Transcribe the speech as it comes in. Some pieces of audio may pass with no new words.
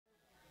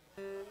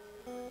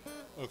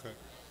Okay.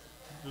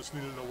 Just need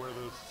to know where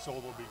the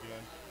solo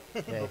began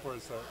Okay. before I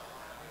start.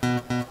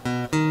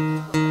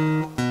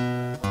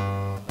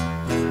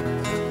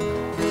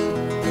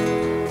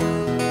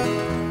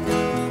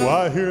 Well,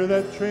 I hear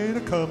that train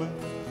a-comin',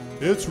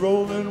 it's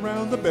rolling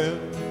round the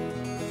bend,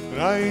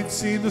 and I ain't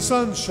seen the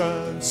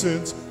sunshine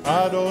since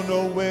I don't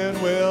know when.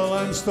 Well,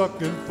 I'm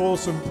stuck in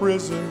Folsom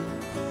Prison,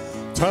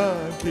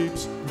 time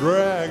keeps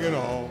dragging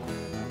on,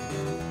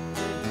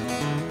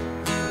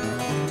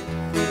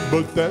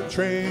 but that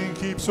train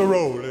keeps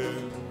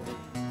a-rolling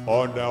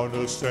on down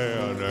to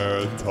San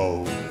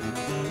Antonio.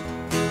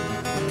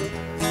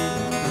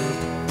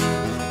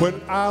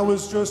 When I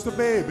was just a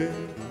baby,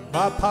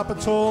 my papa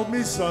told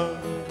me, son,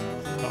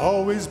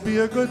 always be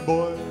a good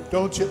boy,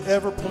 don't you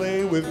ever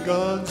play with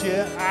guns.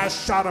 Yeah, I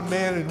shot a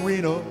man in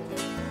Reno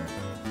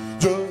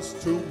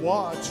just to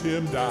watch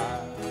him die.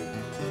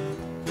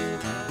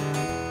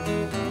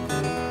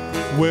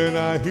 When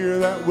I hear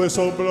that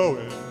whistle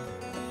blowing,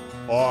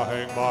 I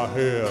hang my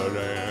head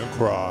and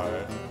cry.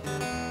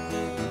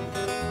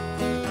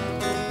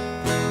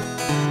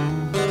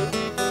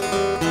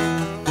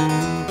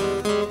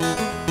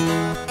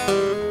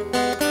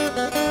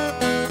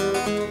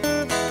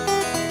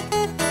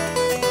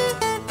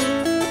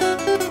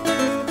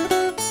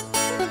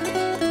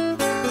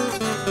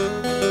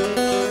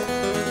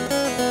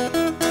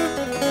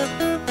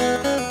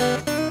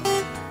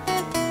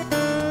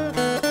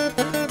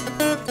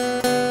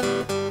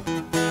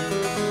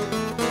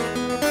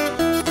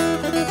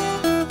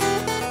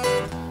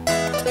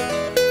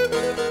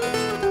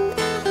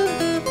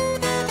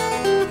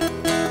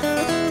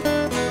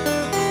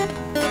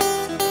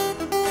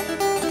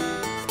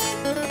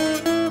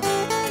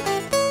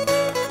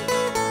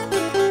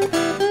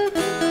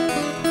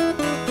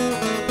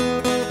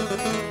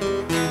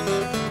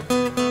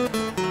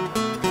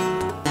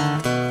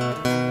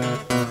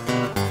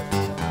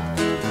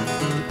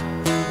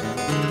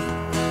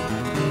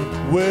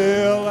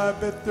 Well, I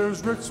bet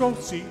there's rich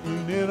folks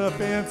eating in a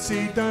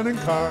fancy dining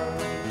car.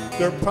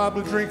 They're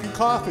probably drinking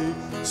coffee,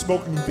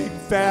 smoking big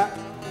fat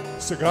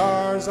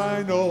cigars.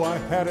 I know I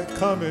had it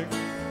coming,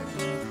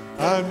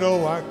 I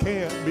know I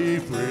can't be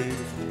free,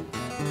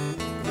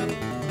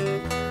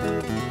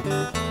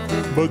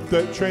 but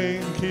that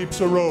train keeps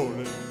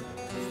a-rolling,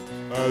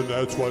 and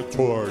that's what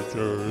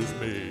tortures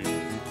me.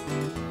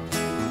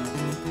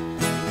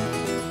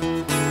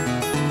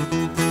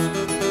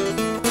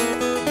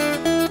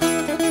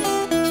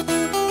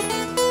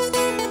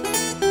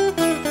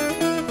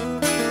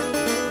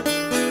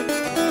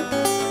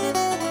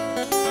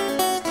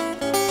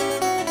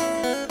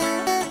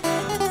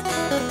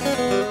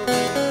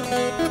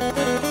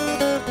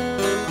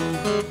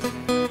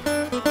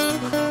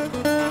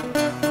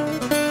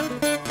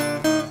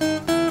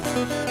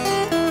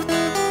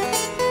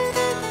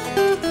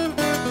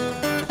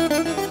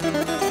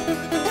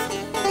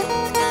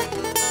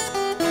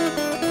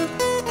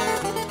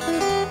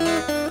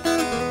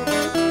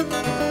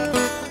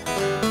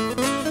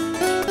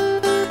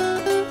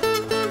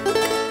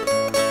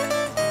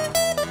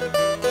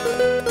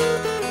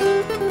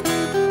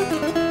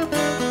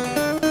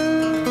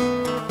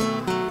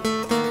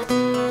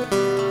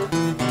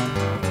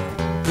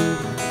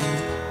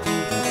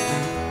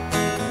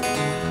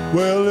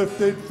 Well, if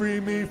they'd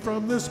free me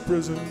from this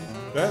prison,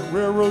 that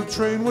railroad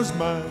train was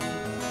mine.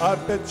 I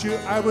bet you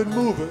I would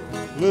move it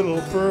a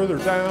little further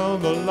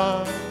down the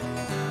line,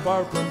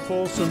 far from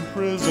Folsom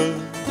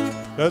Prison,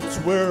 that's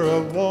where I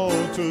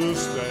want to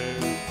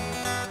stay.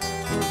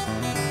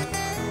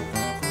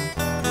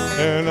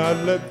 And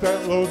I'd let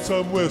that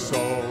lonesome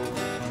whistle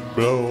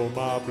blow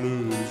my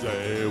blues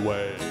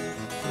away.